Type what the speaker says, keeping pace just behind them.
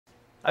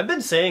I've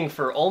been saying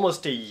for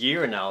almost a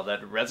year now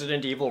that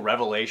Resident Evil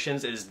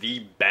Revelations is the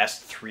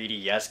best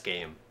 3DS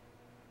game.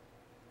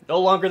 No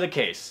longer the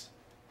case.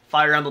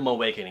 Fire Emblem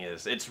Awakening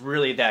is. It's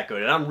really that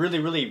good, and I'm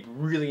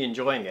really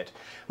enjoying it.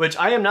 Which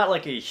I am not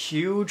like a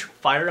huge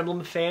Fire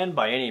Emblem fan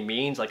by any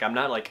means. Like I'm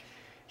not like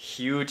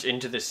huge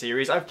into the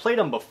series. I've played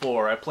them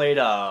before. I played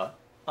the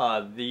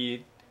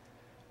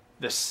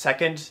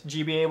second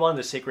GBA one,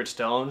 the Sacred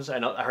Stones. I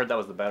heard that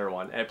was the better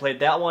one. And I played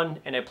that one,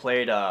 and I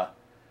played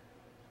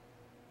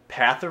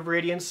Path of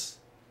Radiance,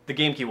 the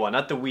GameCube one,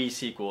 not the Wii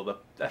sequel.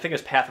 I think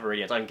it's Path of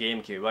Radiance on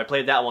GameCube. I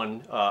played that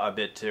one a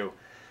bit too,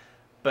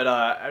 but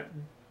I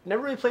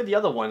never really played the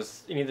other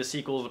ones, any of the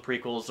sequels, the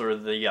prequels, or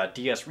the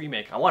DS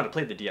remake. I wanted to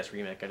play the DS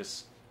remake, I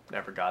just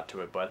never got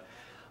to it. But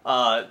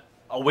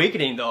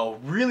Awakening, though,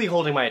 really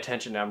holding my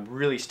attention. I'm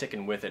really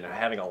sticking with it, and I'm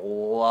having a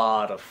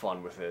lot of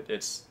fun with it.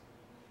 It's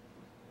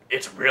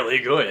really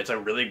good. It's a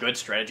really good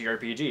strategy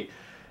RPG,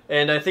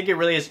 and I think it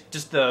really is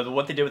just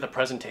what they did with the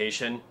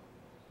presentation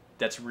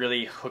that's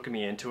really hooking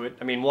me into it.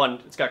 I mean, one,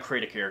 it's got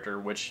create a character,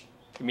 which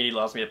immediately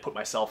allows me to put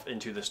myself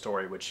into the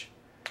story, which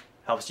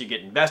helps you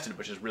get invested,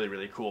 which is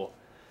really cool.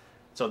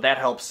 So that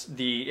helps.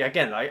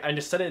 Again, I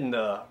just said it in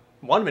the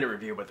 1-minute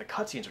review, but the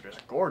cutscenes are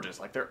just gorgeous.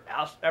 Like, they're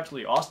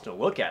absolutely awesome to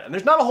look at. And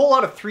there's not a whole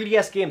lot of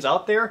 3DS games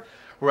out there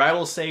where I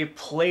will say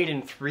played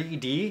in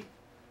 3D.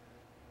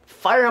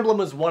 Fire Emblem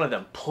is one of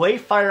them. Play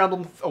Fire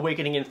Emblem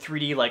Awakening in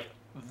 3D, like,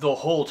 the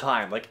whole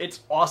time. Like,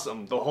 it's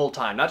awesome the whole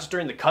time. Not just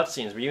during the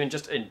cutscenes, but even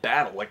just in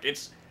battle. Like,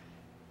 it's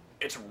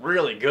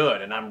really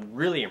good, and I'm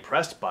really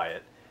impressed by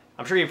it.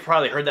 I'm sure you've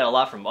probably heard that a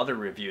lot from other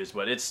reviews,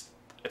 but it's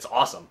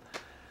awesome.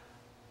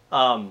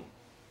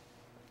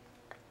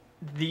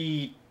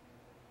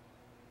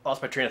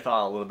 Lost my train of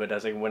thought a little bit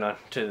as I went on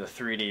to the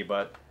 3D,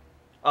 but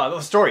the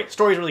story's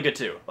really good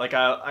too. Like,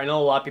 I know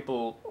a lot of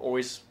people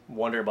always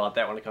wonder about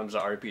that when it comes to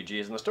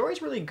RPGs, and the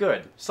story's really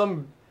good.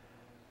 Some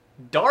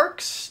dark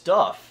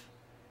stuff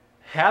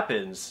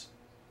happens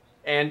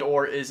and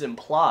or is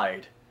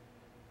implied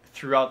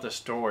throughout the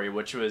story,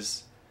 which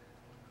was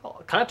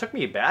kind of took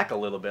me back a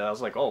little bit. I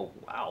was like, oh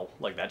wow,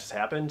 like that just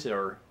happened,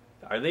 or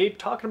are they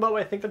talking about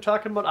what I think they're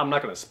talking about? I'm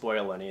not going to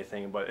spoil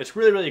anything, but it's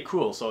really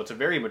cool. So it's a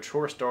very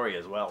mature story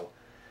as well.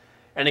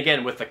 And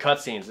again, with the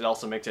cutscenes, it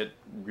also makes it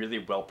really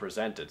well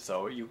presented,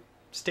 so you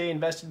stay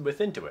invested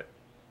into it,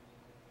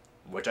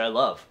 which I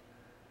love.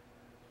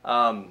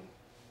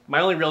 My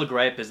only real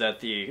gripe is that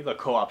the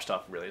co-op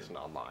stuff really isn't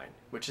online,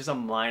 which is a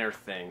minor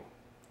thing.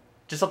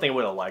 Just something I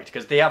would have liked,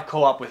 because they have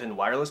co-op within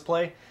wireless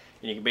play,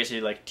 and you can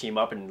basically like team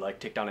up and like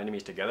take down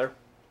enemies together,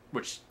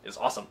 which is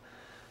awesome.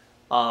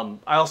 I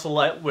also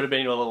would have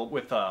been able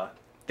with the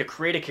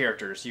creative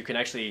characters. You can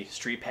actually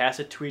street pass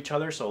it to each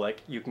other, so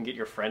like you can get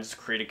your friends'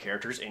 creative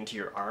characters into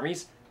your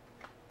armies.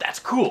 That's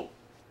cool.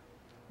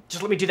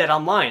 Just let me do that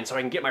online, so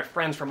I can get my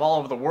friends from all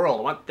over the world.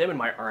 I want them in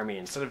my army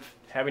instead of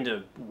having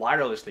to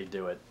wirelessly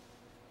do it.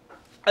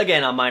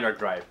 Again, a minor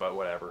gripe, but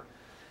whatever.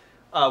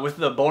 With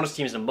the bonus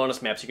teams and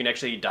bonus maps, you can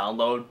actually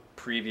download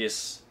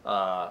previous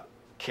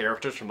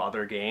characters from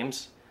other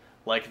games.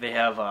 Like, they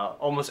have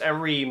almost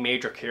every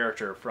major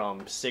character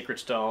from Sacred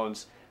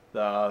Stones,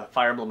 the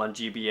Fire Emblem on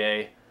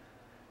GBA,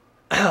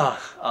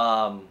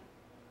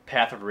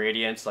 Path of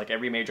Radiance. Like,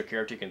 every major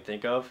character you can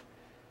think of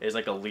is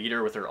like a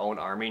leader with their own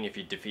army, and if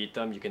you defeat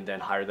them, you can then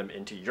hire them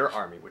into your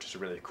army, which is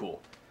really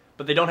cool.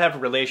 But they don't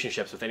have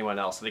relationships with anyone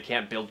else, so they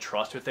can't build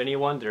trust with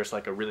anyone. They're just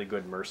like a really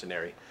good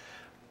mercenary.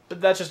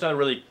 But that's just not a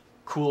really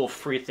cool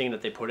free thing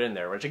that they put in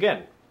there, which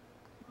again,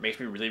 makes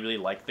me really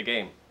like the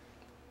game.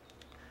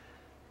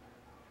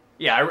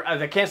 Yeah,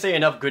 I can't say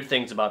enough good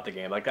things about the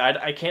game. Like,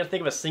 I can't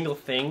think of a single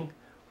thing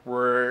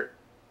where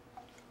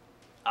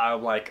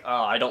I'm like,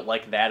 oh, I don't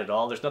like that at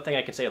all. There's nothing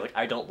I can say like,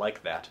 I don't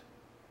like that.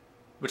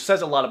 Which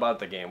says a lot about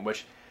the game,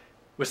 which,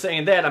 with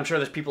saying that, I'm sure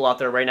there's people out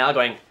there right now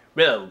going,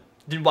 well,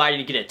 then why did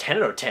you get a 10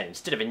 out of 10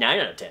 instead of a 9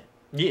 out of 10?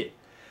 Yeah.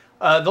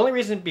 The only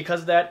reason, because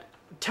of that,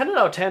 10 out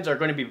of 10s are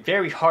going to be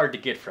very hard to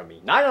get from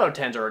me. 9 out of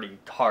 10s are already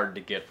hard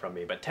to get from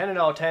me, but 10 out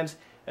of 10s,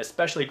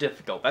 especially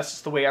difficult. That's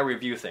just the way I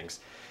review things.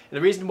 And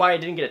the reason why I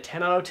didn't get a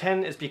 10 out of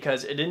 10 is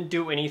because it didn't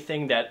do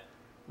anything that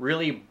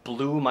really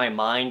blew my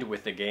mind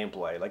with the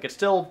gameplay. Like, it's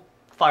still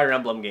Fire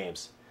Emblem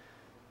games.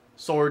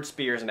 Swords,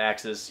 spears, and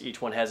axes,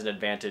 each one has an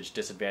advantage,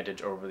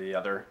 disadvantage over the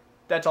other.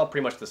 That's all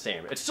pretty much the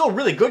same. It's still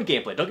really good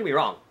gameplay, don't get me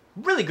wrong.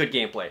 Really good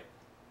gameplay.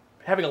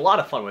 Having a lot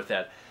of fun with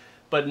that.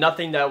 But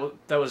nothing that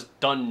was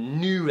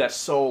done new that's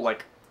so,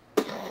 like,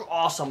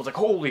 awesome. I was like,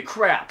 holy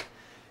crap.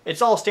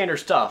 It's all standard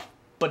stuff,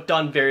 but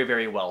done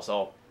very well.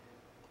 So,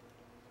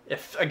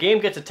 if a game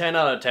gets a 10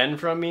 out of 10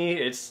 from me,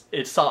 it's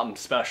something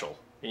special.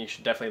 And you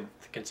should definitely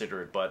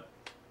consider it, but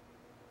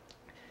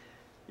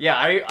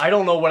yeah, I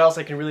don't know what else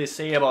I can really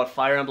say about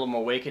Fire Emblem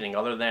Awakening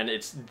other than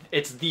it's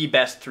the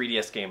best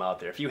 3DS game out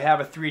there. If you have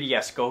a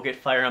 3DS, go get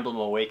Fire Emblem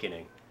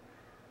Awakening.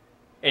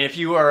 And if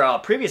you are a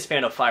previous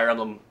fan of Fire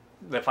Emblem,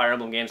 the Fire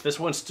Emblem games, this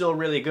one's still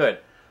really good.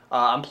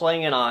 I'm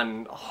playing it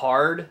on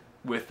hard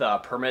with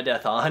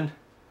permadeath on.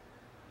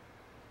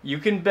 You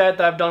can bet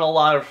that I've done a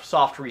lot of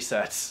soft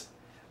resets.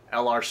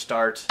 LR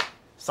start,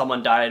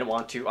 Someone died, I didn't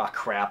want to. Ah,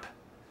 crap.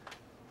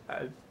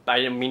 I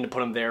didn't mean to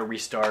put them there,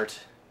 restart.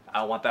 I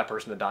don't want that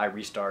person to die,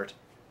 restart.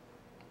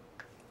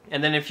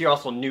 And then if you're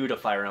also new to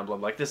Fire Emblem,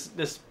 like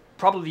this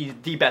probably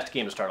the best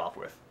game to start off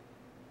with.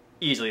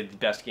 Easily the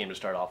best game to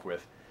start off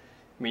with.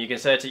 I mean, you can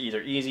set it to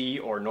either easy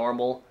or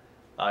normal.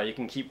 You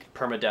can keep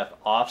permadeath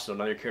off, so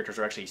none of your characters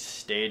will actually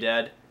stay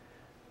dead.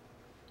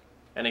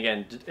 And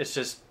again, it's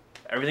just,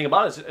 everything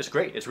about it is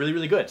great. It's really,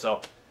 really good,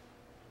 so...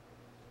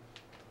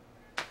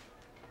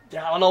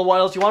 Yeah, I don't know what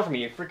else you want from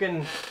me.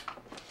 Freaking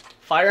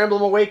Fire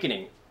Emblem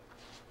Awakening.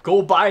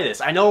 Go buy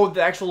this. I know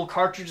the actual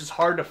cartridge is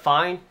hard to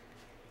find.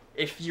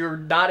 If you're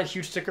not a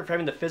huge sticker for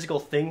having the physical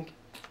thing,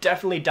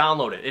 definitely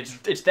download it.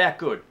 It's that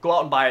good. Go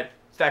out and buy it.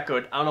 It's that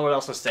good. I don't know what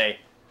else to say.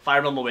 Fire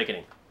Emblem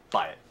Awakening.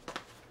 Buy it.